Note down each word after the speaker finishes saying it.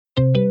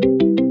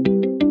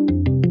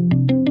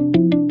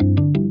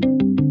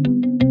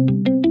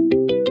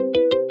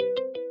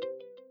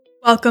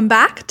Welcome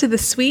back to the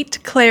Sweet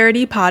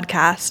Clarity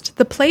Podcast,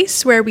 the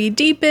place where we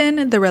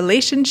deepen the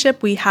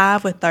relationship we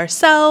have with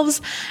ourselves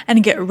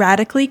and get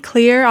radically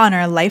clear on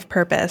our life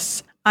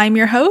purpose. I'm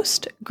your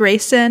host,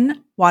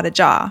 Grayson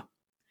Wadajaw.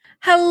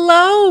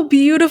 Hello,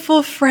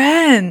 beautiful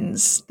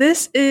friends.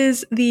 This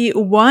is the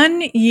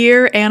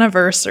 1-year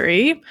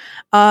anniversary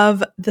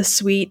of the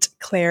Sweet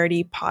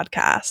Clarity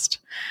Podcast.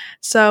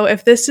 So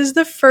if this is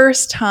the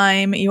first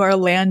time you are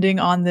landing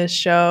on this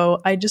show,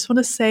 I just want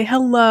to say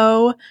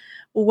hello.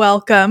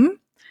 Welcome.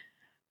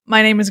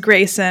 My name is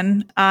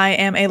Grayson. I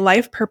am a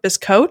life purpose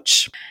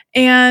coach,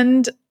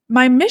 and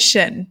my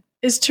mission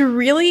is to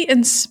really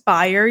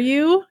inspire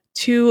you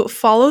to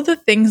follow the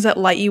things that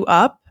light you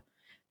up,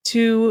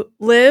 to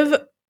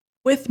live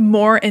with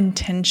more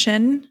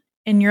intention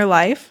in your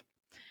life,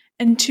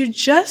 and to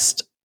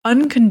just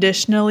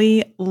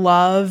unconditionally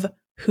love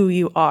who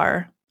you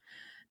are.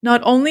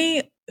 Not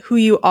only who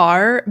you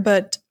are,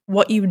 but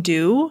what you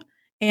do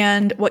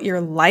and what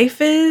your life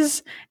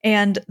is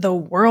and the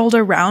world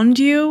around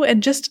you,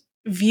 and just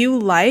view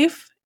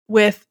life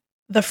with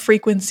the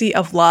frequency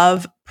of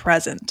love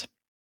present.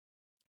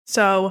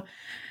 So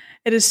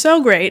it is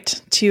so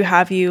great to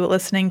have you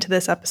listening to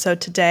this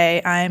episode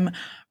today. I'm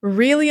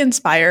really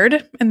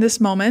inspired in this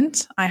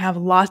moment. I have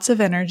lots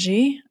of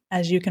energy,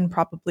 as you can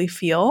probably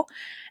feel.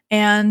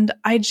 And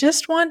I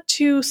just want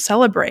to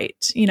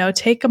celebrate,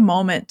 take a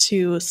moment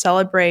to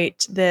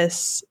celebrate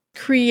this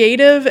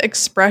creative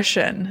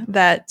expression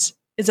that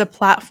is a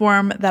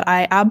platform that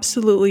I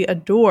absolutely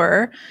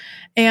adore.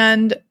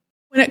 And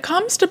when it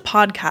comes to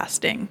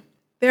podcasting,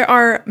 there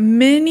are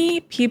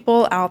many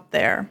people out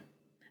there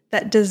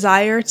that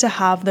desire to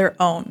have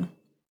their own,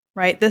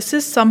 right? This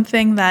is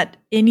something that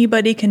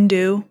anybody can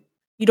do.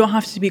 You don't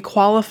have to be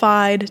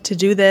qualified to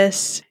do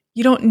this.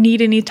 You don't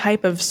need any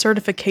type of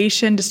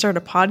certification to start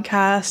a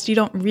podcast. You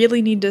don't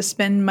really need to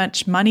spend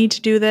much money to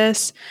do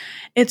this.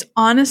 It's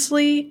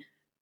honestly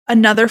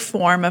another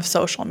form of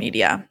social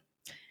media.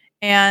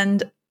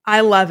 And I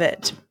love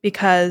it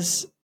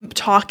because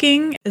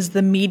talking is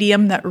the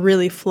medium that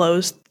really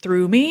flows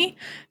through me.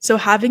 So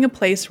having a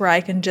place where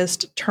I can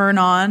just turn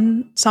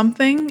on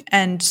something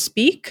and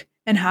speak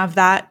and have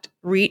that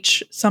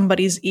reach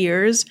somebody's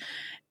ears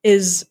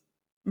is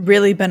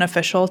really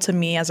beneficial to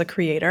me as a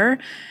creator,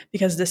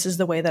 because this is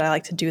the way that I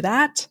like to do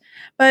that.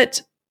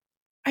 But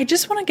I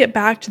just want to get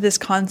back to this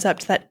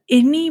concept that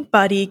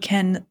anybody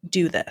can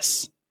do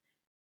this.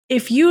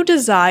 If you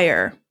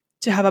desire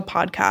to have a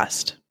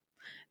podcast,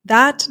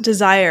 that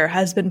desire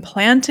has been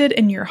planted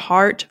in your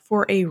heart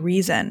for a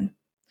reason.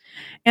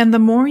 And the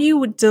more you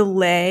would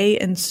delay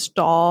and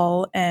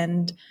stall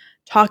and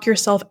talk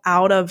yourself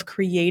out of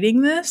creating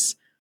this,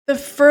 the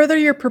further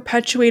you're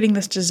perpetuating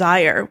this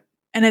desire.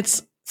 And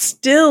it's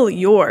still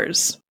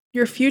yours.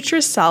 Your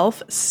future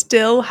self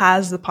still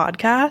has the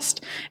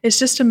podcast. It's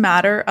just a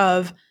matter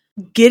of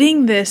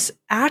getting this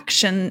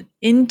action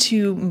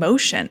into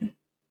motion.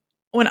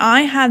 When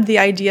I had the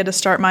idea to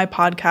start my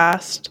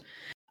podcast,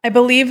 I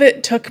believe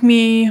it took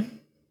me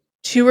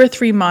 2 or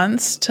 3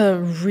 months to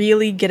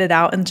really get it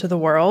out into the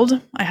world.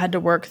 I had to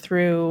work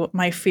through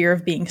my fear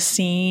of being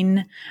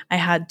seen. I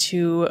had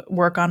to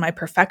work on my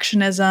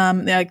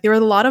perfectionism. There were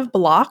a lot of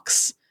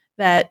blocks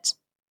that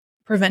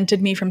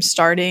prevented me from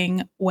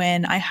starting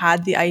when I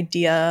had the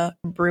idea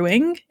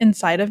brewing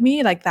inside of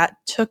me. That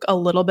took a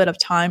little bit of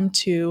time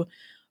to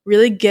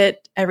really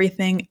get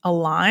everything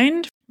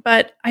aligned.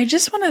 But I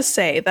just want to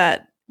say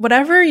that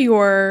whatever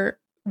you're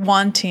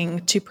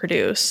wanting to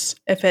produce,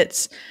 if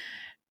it's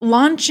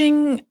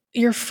launching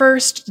your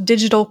first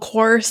digital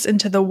course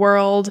into the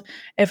world,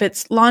 if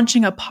it's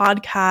launching a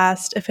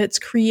podcast, if it's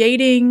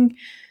creating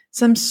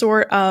some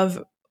sort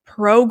of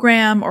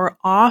program or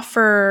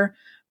offer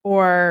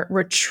or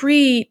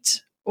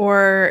retreat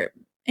or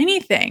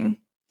anything,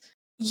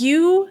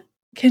 you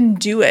can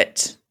do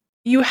it.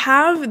 You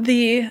have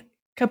the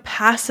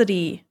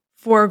capacity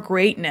for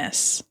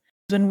greatness.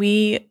 When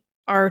we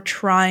are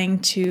trying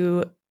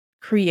to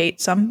create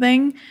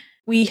something,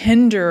 we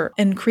hinder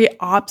and create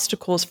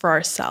obstacles for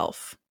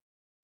ourselves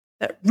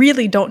that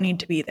really don't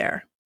need to be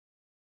there.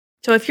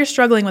 So if you're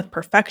struggling with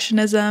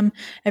perfectionism,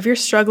 if you're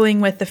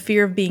struggling with the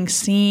fear of being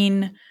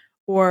seen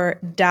or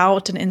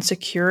doubt and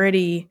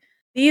insecurity,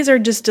 these are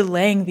just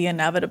delaying the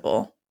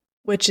inevitable,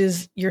 which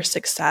is your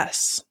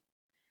success.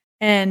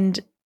 And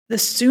the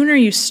sooner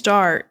you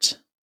start,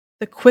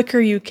 the quicker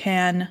you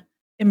can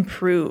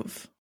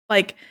improve.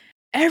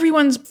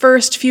 Everyone's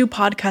first few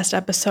podcast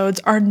episodes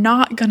are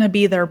not going to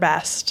be their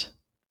best.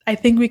 I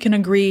think we can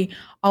agree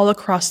all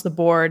across the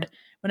board.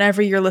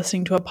 Whenever you're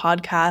listening to a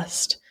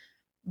podcast,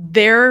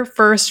 their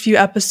first few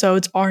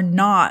episodes are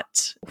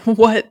not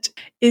what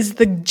is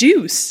the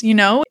juice,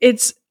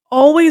 It's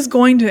always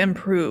going to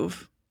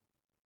improve.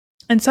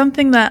 And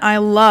something that I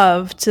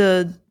love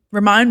to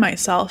remind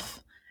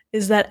myself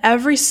is that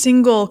every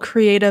single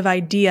creative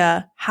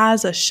idea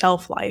has a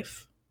shelf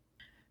life.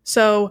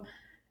 So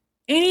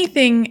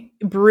anything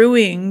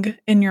brewing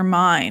in your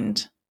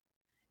mind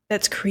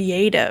that's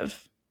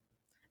creative,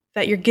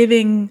 that you're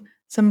giving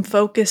some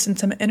focus and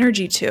some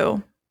energy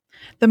to,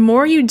 the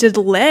more you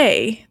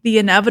delay the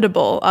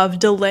inevitable of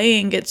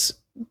delaying its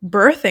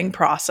birthing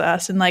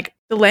process and like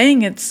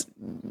delaying its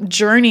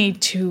journey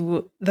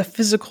to the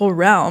physical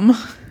realm,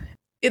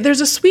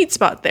 there's a sweet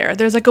spot there.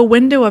 There's like a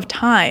window of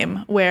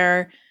time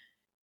where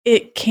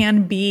it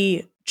can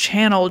be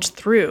channeled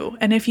through.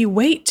 And if you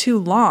wait too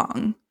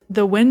long,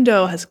 the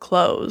window has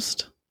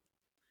closed.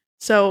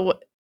 So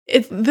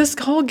it's this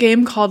whole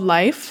game called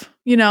life,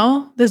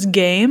 this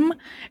game,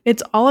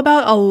 it's all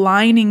about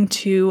aligning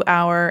to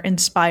our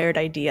inspired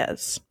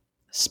ideas,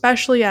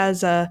 especially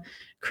as a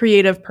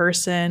creative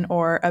person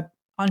or an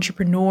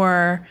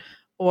entrepreneur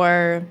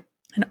or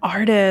an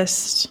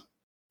artist.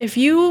 If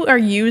you are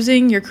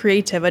using your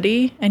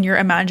creativity and your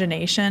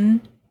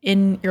imagination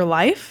in your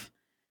life,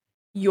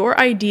 your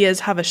ideas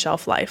have a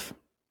shelf life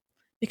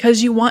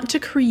because you want to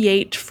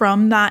create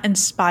from that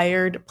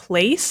inspired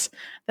place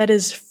that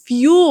is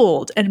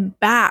fueled and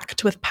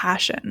backed with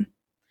passion.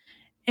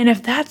 And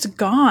if that's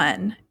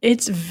gone,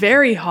 it's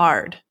very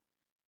hard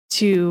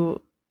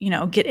to,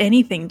 get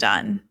anything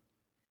done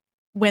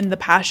when the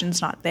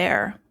passion's not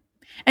there.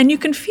 And you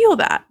can feel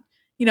that.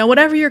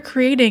 Whatever you're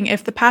creating,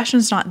 if the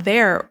passion's not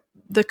there,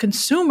 the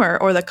consumer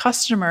or the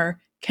customer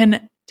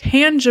can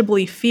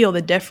tangibly feel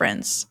the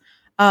difference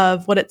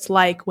of what it's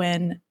like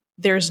when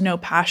there's no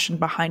passion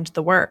behind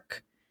the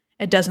work.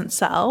 It doesn't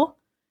sell.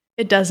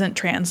 It doesn't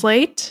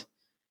translate.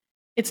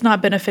 It's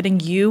not benefiting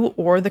you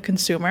or the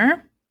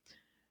consumer.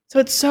 So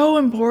it's so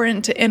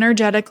important to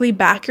energetically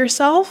back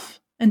yourself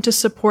and to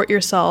support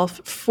yourself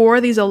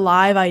for these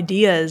alive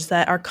ideas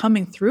that are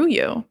coming through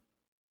you.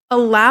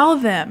 Allow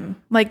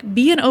them,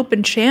 be an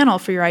open channel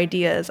for your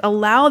ideas.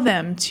 Allow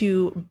them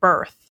to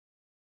birth.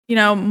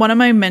 One of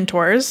my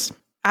mentors,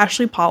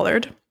 Ashley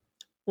Pollard,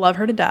 love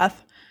her to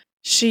death.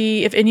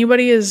 If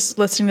anybody is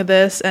listening to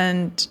this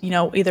and,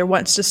 either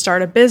wants to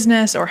start a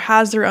business or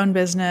has their own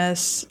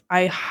business,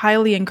 I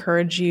highly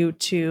encourage you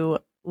to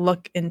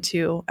look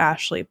into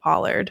Ashley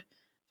Pollard.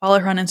 Follow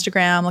her on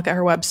Instagram, look at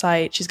her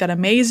website. She's got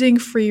amazing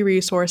free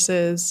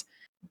resources,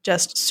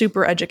 just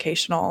super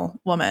educational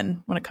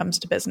woman when it comes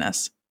to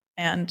business.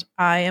 And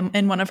I am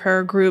in one of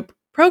her group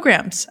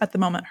programs at the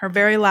moment, her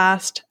very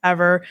last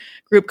ever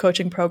group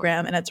coaching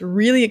program. And it's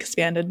really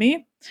expanded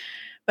me.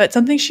 But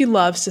something she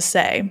loves to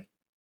say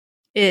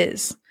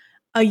is,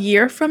 a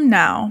year from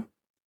now,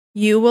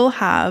 you will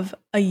have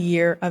a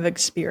year of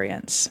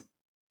experience.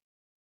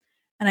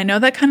 And I know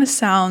that kind of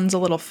sounds a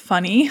little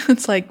funny.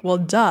 It's like, well,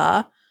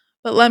 duh.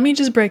 But let me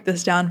just break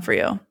this down for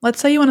you. Let's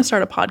say you want to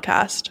start a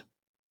podcast.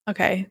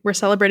 Okay, we're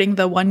celebrating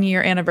the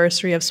 1-year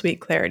anniversary of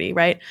Sweet Clarity,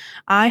 right?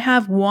 I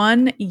have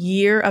 1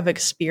 year of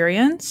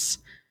experience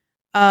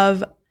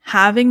of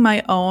having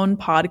my own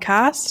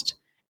podcast,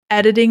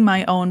 editing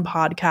my own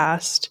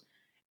podcast,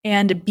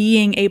 and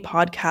being a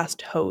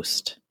podcast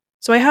host.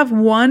 So I have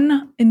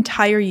 1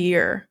 entire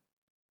year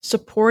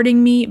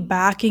supporting me,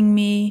 backing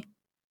me,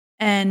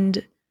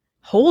 and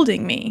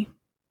holding me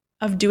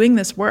of doing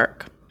this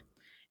work.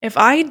 If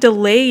I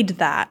delayed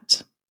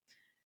that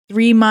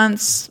 3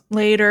 months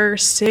later,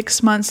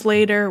 6 months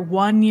later,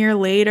 1 year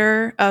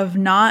later of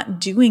not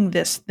doing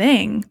this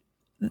thing,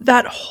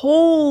 that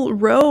whole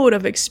road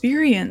of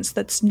experience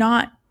that's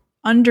not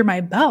under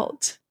my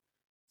belt.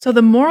 So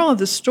the moral of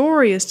the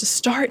story is to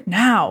start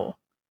now.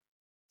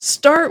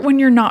 Start when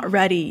you're not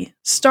ready.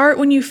 Start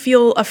when you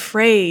feel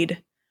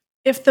afraid.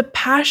 If the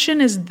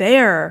passion is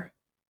there,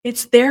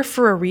 it's there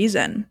for a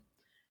reason.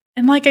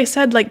 And like I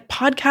said,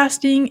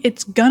 podcasting,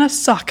 it's gonna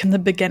suck in the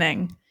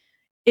beginning.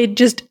 It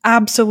just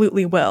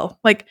absolutely will.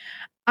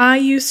 I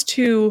used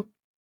to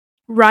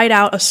write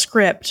out a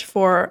script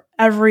for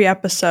every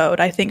episode,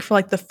 I think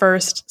for the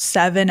first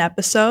 7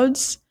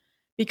 episodes,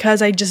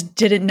 because I just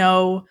didn't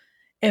know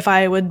if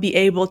I would be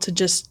able to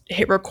just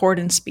hit record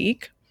and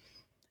speak.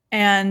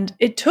 And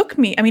it took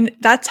me,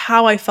 that's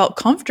how I felt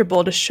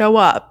comfortable to show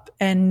up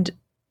and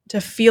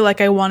to feel like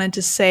I wanted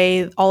to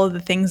say all of the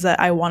things that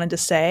I wanted to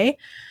say.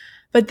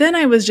 But then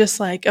I was just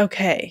like,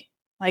 okay,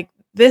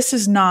 this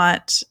is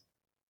not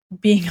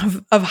being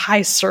of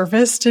high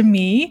service to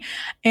me.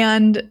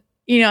 And,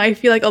 I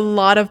feel like a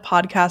lot of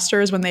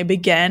podcasters, when they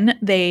begin,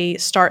 they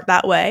start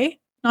that way.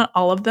 Not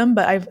all of them,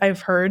 but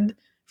I've heard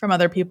from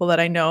other people that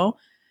I know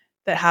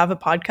that have a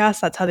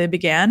podcast, that's how they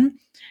began.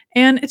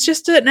 And it's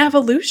just an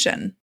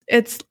evolution.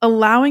 It's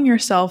allowing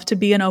yourself to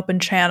be an open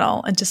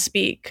channel and to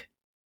speak,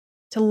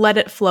 to let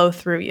it flow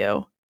through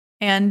you,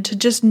 and to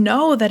just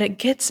know that it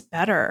gets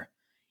better.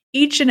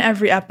 Each and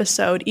every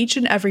episode, each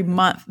and every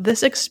month,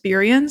 this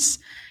experience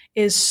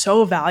is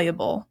so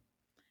valuable.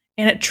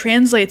 And it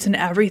translates in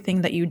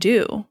everything that you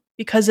do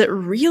because it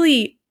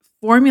really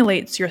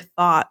formulates your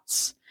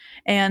thoughts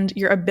and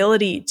your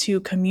ability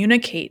to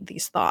communicate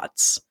these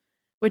thoughts,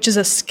 which is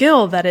a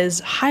skill that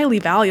is highly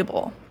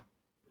valuable.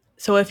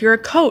 So if you're a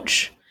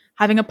coach,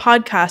 having a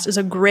podcast is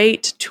a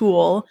great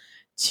tool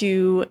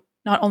to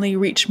not only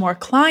reach more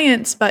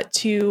clients, but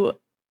to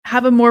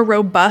have a more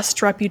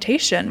robust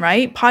reputation,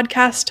 right?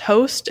 Podcast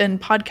host and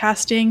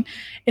podcasting,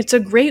 it's a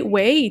great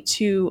way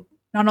to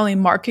not only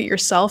market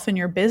yourself and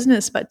your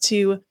business, but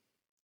to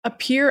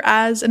appear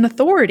as an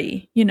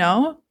authority.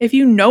 If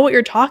you know what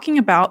you're talking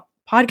about,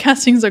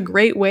 podcasting is a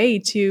great way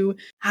to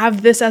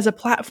have this as a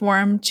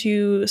platform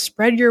to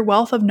spread your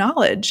wealth of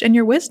knowledge and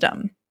your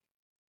wisdom.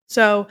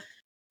 So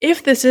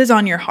if this is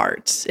on your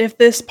heart, if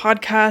this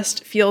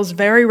podcast feels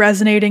very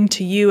resonating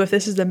to you, if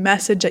this is the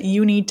message that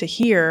you need to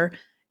hear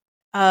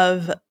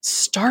of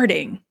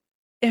starting,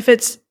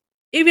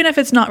 even if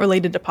it's not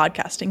related to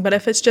podcasting, but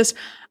if it's just,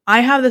 I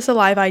have this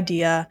alive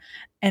idea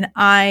and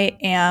I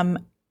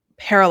am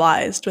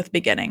paralyzed with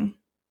beginning,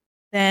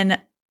 then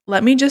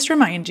let me just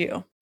remind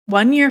you,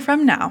 1 year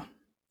from now,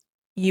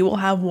 you will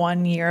have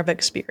 1 year of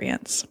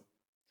experience.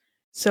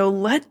 So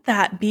let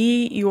that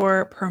be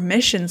your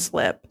permission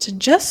slip to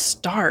just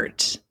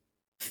start.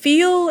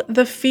 Feel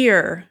the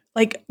fear,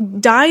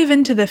 dive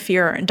into the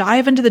fear,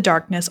 dive into the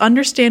darkness,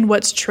 understand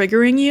what's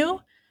triggering you.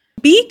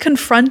 Be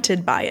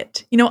confronted by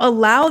it.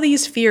 Allow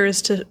these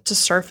fears to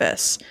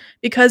surface.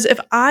 Because if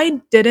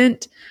I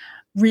didn't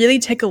really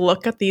take a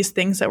look at these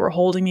things that were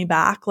holding me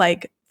back,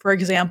 like, for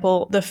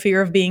example, the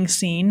fear of being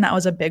seen, that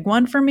was a big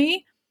one for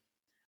me.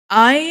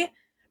 I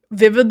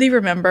vividly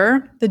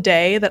remember the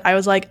day that I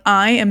was like,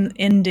 I am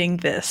ending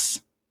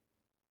this.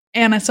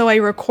 And so I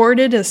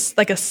recorded a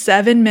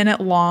 7-minute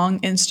long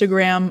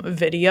Instagram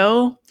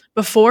video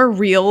before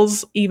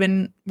Reels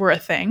even were a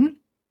thing.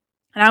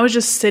 And I was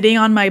just sitting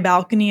on my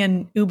balcony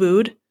in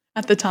Ubud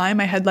at the time.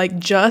 I had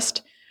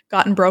just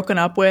gotten broken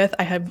up with.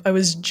 I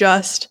was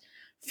just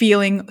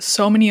feeling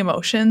so many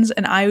emotions.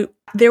 And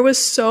there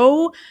was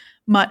so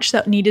much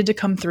that needed to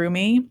come through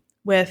me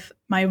with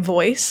my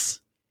voice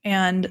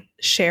and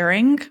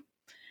sharing.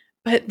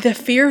 But the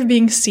fear of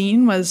being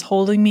seen was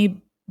holding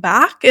me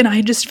back. And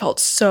I just felt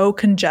so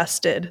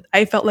congested.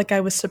 I felt like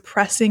I was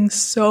suppressing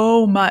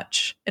so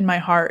much in my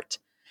heart.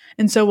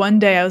 And so one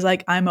day I was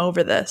like, I'm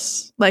over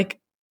this.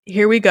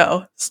 Here we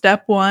go.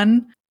 Step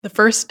 1, the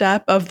first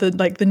step of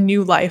the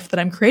new life that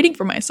I'm creating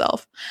for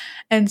myself.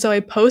 And so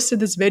I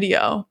posted this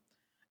video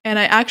and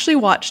I actually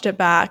watched it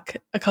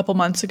back a couple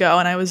months ago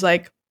and I was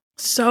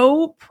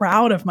so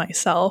proud of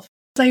myself.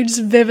 I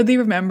just vividly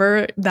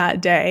remember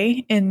that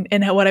day and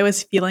what I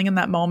was feeling in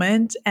that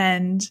moment.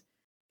 And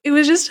it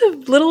was just a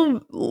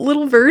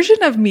little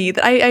version of me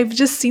that I've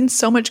just seen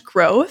so much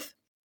growth.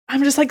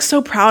 I'm just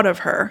so proud of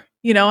her.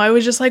 I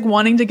was just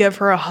wanting to give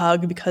her a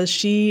hug because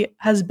she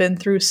has been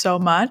through so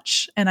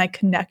much and I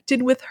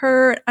connected with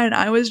her and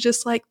I was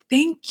just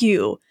thank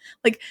you.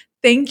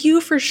 Thank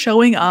you for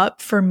showing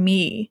up for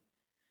me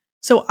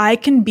so I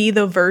can be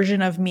the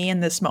version of me in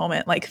this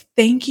moment.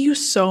 Thank you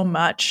so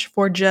much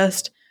for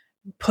just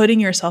putting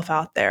yourself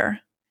out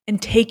there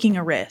and taking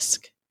a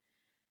risk.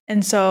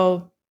 And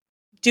so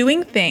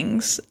doing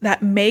things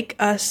that make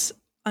us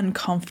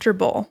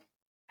uncomfortable,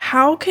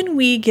 how can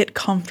we get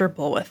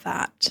comfortable with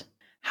that?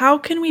 How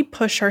can we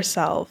push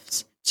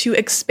ourselves to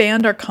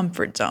expand our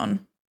comfort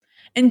zone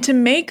and to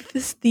make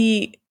this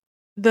the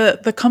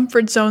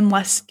comfort zone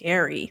less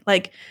scary?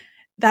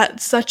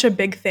 That's such a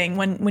big thing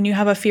when you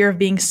have a fear of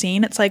being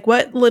seen. It's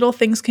what little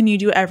things can you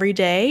do every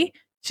day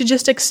to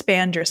just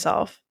expand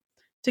yourself,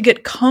 to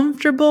get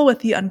comfortable with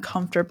the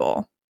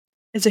uncomfortable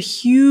is a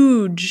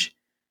huge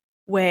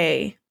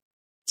way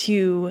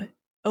to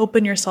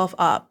open yourself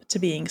up to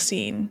being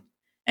seen.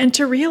 And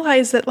to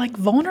realize that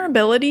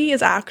vulnerability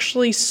is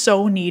actually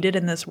so needed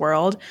in this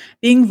world.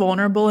 Being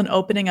vulnerable and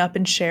opening up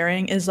and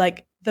sharing is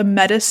the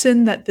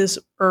medicine that this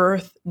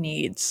earth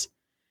needs.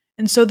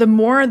 And so the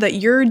more that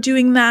you're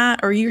doing that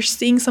or you're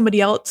seeing somebody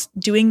else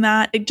doing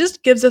that, it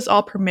just gives us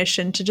all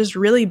permission to just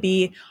really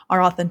be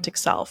our authentic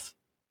self.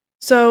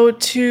 So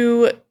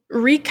to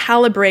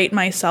recalibrate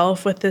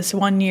myself with this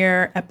 1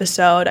 year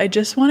episode, I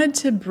just wanted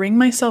to bring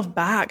myself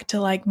back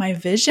to my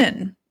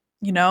vision.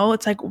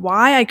 It's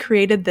why I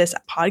created this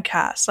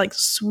podcast,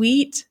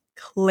 sweet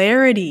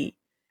clarity.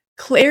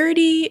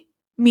 Clarity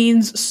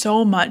means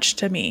so much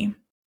to me.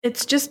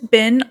 It's just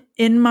been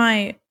in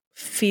my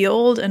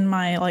field and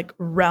my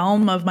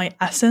realm of my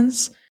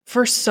essence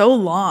for so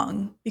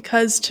long,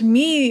 because to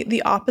me,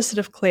 the opposite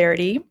of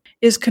clarity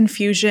is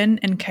confusion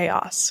and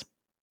chaos.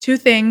 2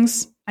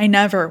 things I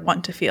never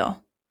want to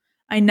feel.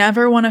 I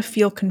never want to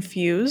feel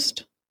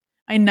confused.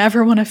 I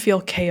never want to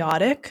feel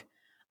chaotic.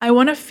 I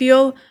want to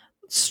feel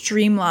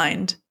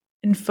streamlined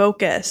and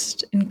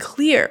focused and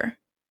clear.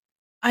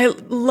 I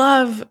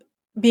love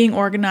being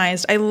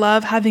organized. I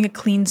love having a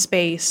clean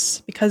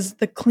space because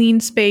the clean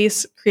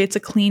space creates a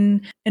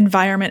clean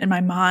environment in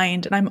my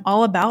mind, and I'm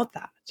all about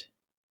that.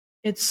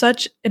 It's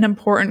such an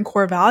important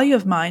core value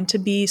of mine to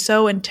be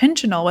so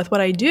intentional with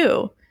what I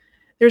do.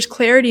 There's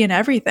clarity in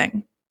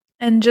everything.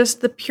 And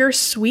just the pure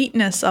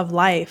sweetness of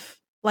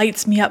life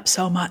lights me up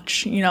so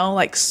much,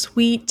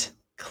 sweet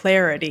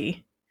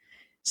clarity,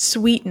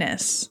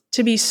 sweetness,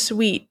 to be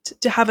sweet,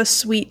 to have a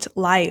sweet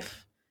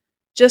life.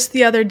 Just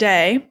the other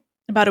day,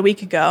 about a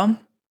week ago,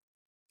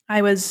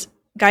 I was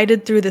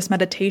guided through this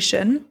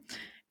meditation,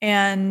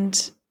 and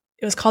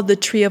it was called the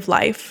Tree of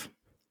Life.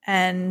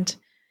 And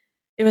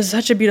it was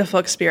such a beautiful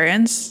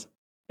experience.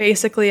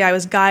 Basically, I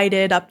was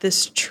guided up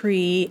this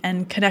tree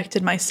and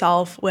connected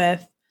myself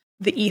with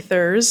the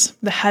ethers,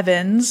 the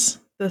heavens,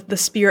 the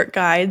spirit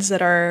guides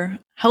that are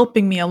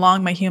helping me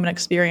along my human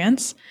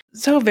experience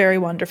so very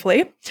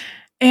wonderfully.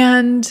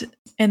 And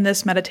in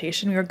this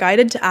meditation, we were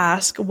guided to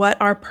ask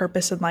what our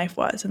purpose in life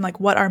was and like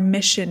what our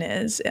mission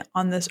is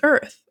on this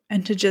earth,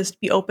 and to just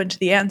be open to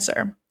the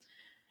answer.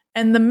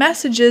 And the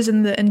messages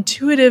and the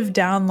intuitive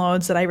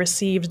downloads that I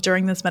received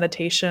during this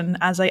meditation,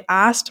 as I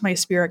asked my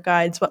spirit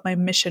guides what my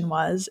mission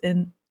was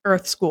in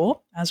Earth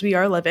School, as we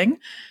are living,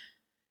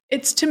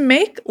 it's to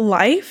make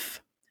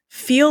life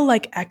feel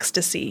like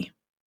ecstasy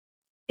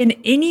in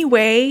any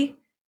way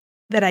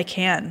that I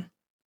can.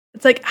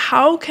 It's like,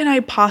 how can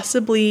I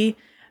possibly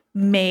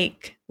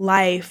make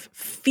life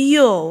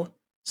feel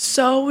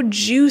so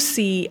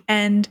juicy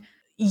and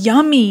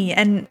yummy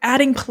and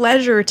adding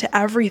pleasure to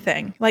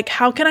everything? Like,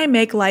 how can I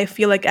make life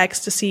feel like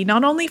ecstasy,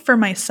 not only for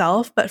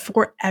myself, but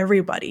for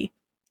everybody?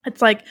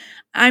 It's like,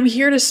 I'm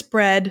here to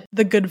spread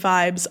the good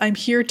vibes. I'm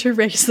here to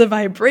raise the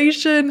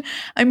vibration.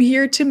 I'm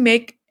here to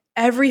make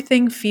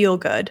everything feel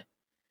good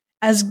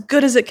as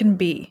it can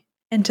be,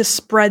 and to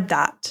spread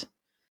that.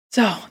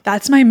 So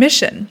that's my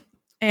mission.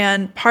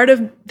 And part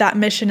of that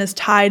mission is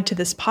tied to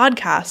this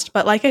podcast.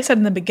 But like I said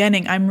in the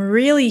beginning, I'm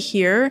really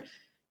here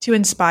to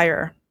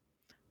inspire.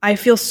 I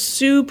feel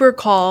super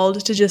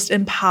called to just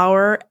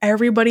empower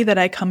everybody that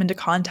I come into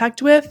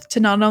contact with to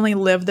not only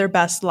live their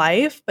best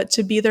life, but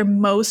to be their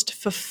most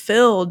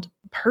fulfilled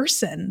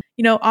person,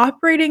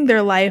 operating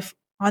their life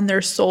on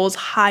their soul's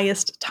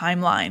highest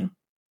timeline.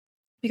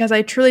 Because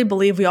I truly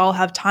believe we all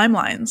have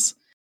timelines.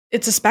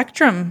 It's a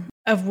spectrum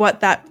of what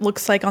that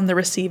looks like on the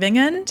receiving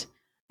end.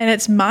 And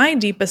it's my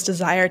deepest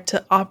desire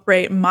to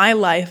operate my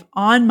life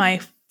on my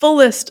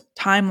fullest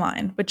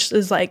timeline, which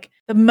is like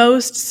the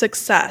most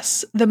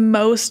success, the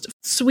most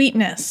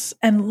sweetness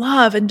and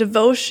love and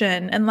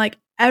devotion. And like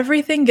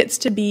everything gets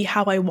to be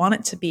how I want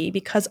it to be,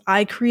 because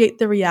I create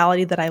the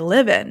reality that I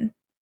live in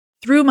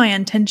through my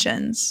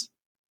intentions.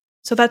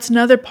 So that's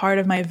another part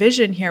of my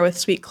vision here with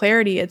Sweet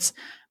Clarity. It's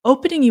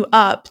opening you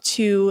up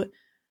to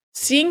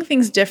seeing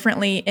things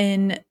differently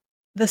in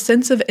the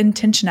sense of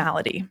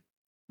intentionality,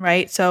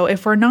 right? So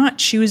if we're not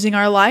choosing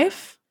our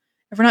life,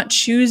 if we're not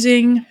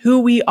choosing who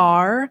we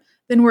are,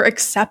 then we're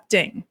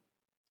accepting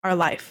our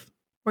life.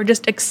 We're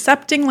just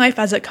accepting life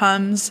as it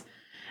comes,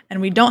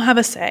 and we don't have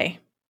a say.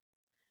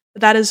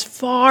 But that is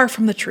far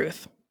from the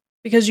truth,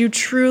 because you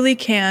truly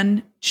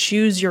can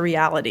choose your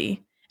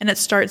reality. And it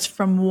starts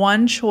from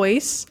one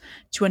choice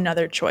to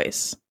another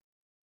choice.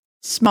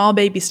 Small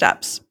baby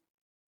steps.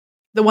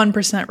 The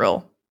 1%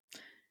 rule.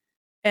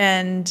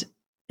 And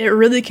it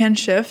really can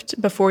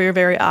shift before your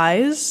very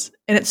eyes.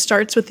 And it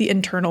starts with the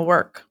internal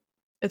work.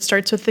 It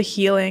starts with the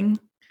healing.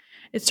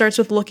 It starts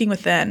with looking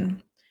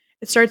within.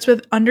 It starts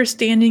with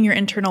understanding your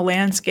internal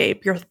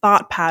landscape, your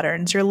thought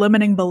patterns, your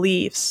limiting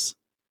beliefs,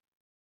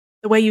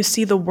 the way you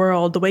see the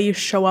world, the way you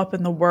show up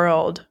in the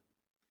world.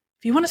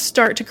 If you want to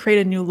start to create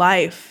a new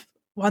life,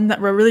 one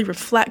that really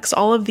reflects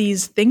all of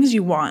these things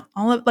you want,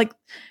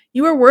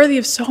 you are worthy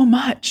of so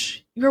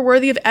much. You are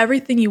worthy of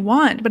everything you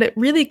want, but it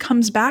really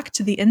comes back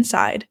to the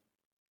inside.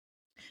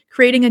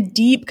 Creating a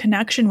deep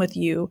connection with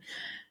you,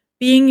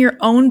 being your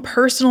own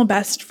personal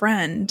best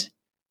friend,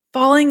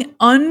 falling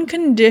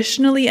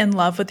unconditionally in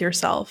love with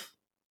yourself.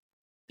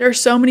 There are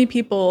so many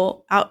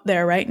people out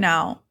there right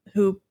now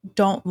who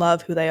don't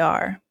love who they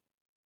are.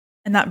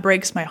 And that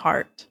breaks my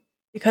heart,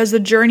 because the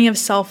journey of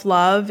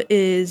self-love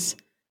is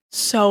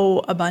so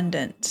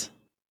abundant.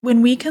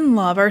 When we can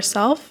love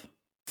ourselves,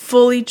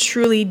 fully,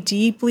 truly,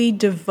 deeply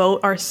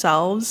devote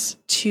ourselves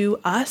to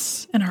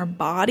us and our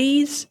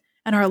bodies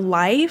and our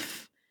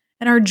life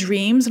and our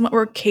dreams and what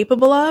we're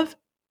capable of,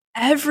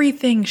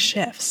 everything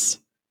shifts.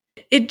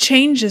 It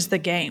changes the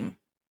game.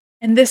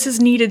 And this is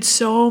needed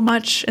so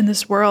much in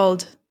this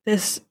world,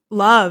 this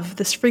love,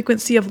 this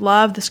frequency of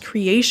love, this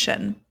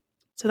creation.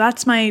 So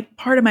that's my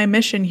part of my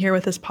mission here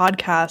with this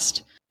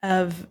podcast,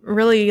 of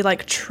really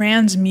like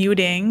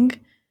transmuting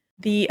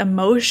the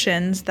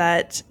emotions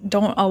that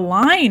don't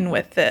align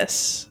with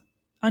this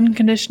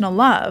unconditional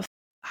love.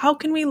 How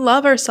can we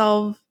love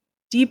ourselves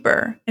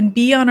deeper and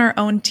be on our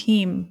own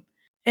team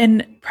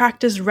and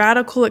practice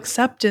radical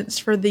acceptance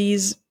for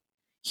these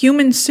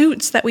human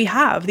suits that we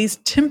have, these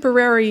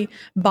temporary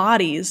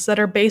bodies that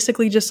are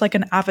basically just like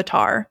an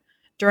avatar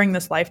during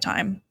this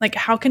lifetime? Like,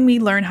 how can we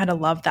learn how to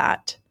love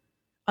that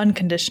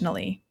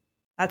unconditionally?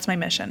 That's my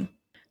mission.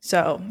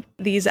 So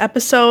these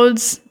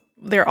episodes,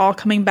 they're all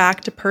coming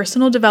back to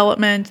personal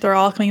development. They're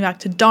all coming back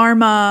to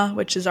Dharma,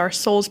 which is our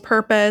soul's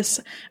purpose.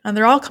 And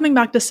they're all coming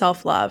back to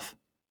self-love.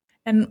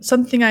 And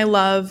something I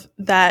love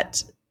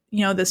that,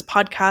 this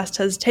podcast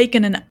has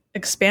taken an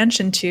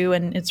expansion to,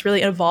 and it's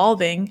really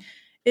evolving,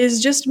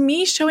 is just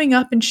me showing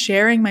up and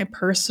sharing my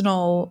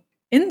personal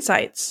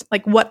insights,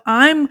 like what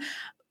I'm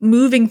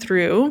moving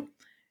through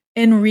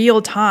in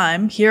real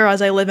time here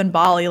as I live in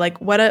Bali. Like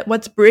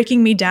what's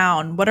breaking me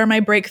down? What are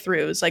my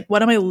breakthroughs? Like,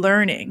 what am I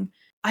learning?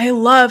 I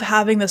love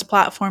having this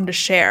platform to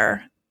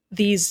share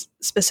these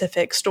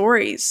specific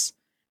stories.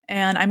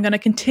 And I'm going to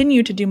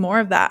continue to do more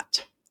of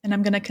that. And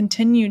I'm going to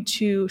continue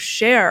to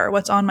share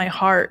what's on my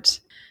heart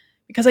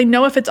because I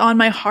know if it's on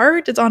my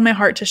heart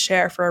to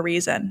share for a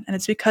reason. And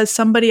it's because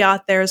somebody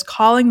out there is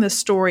calling this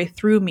story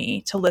through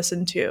me to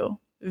listen to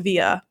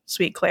via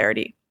Sweet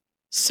Clarity.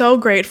 So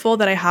grateful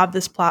that I have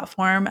this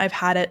platform. I've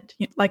had it,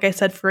 like I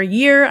said, for a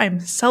year.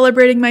 I'm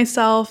celebrating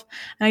myself.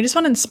 And I just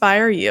want to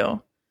inspire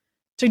you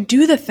to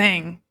do the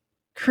thing,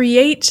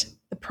 create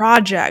the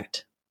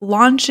project,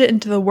 launch it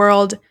into the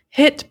world,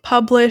 hit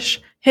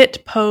publish,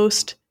 hit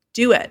post,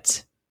 do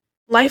it.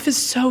 Life is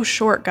so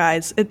short,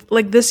 guys. It's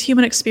like this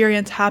human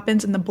experience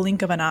happens in the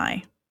blink of an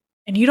eye.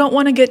 And you don't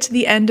want to get to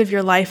the end of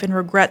your life and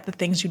regret the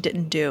things you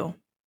didn't do.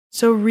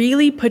 So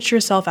really put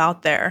yourself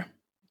out there.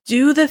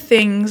 Do the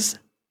things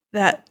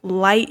that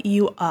light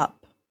you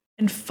up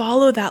and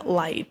follow that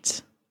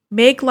light.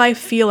 Make life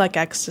feel like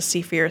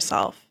ecstasy for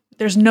yourself.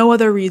 There's no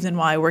other reason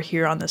why we're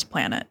here on this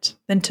planet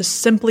than to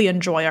simply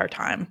enjoy our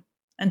time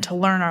and to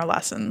learn our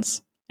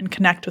lessons and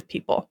connect with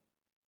people.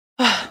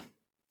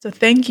 So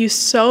thank you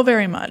so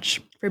very much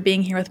for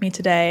being here with me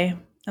today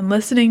and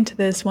listening to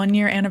this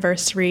 1-year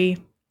anniversary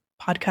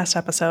podcast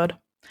episode.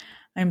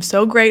 I'm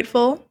so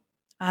grateful,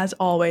 as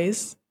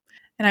always,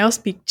 and I will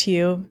speak to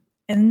you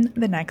in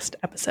the next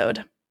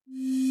episode.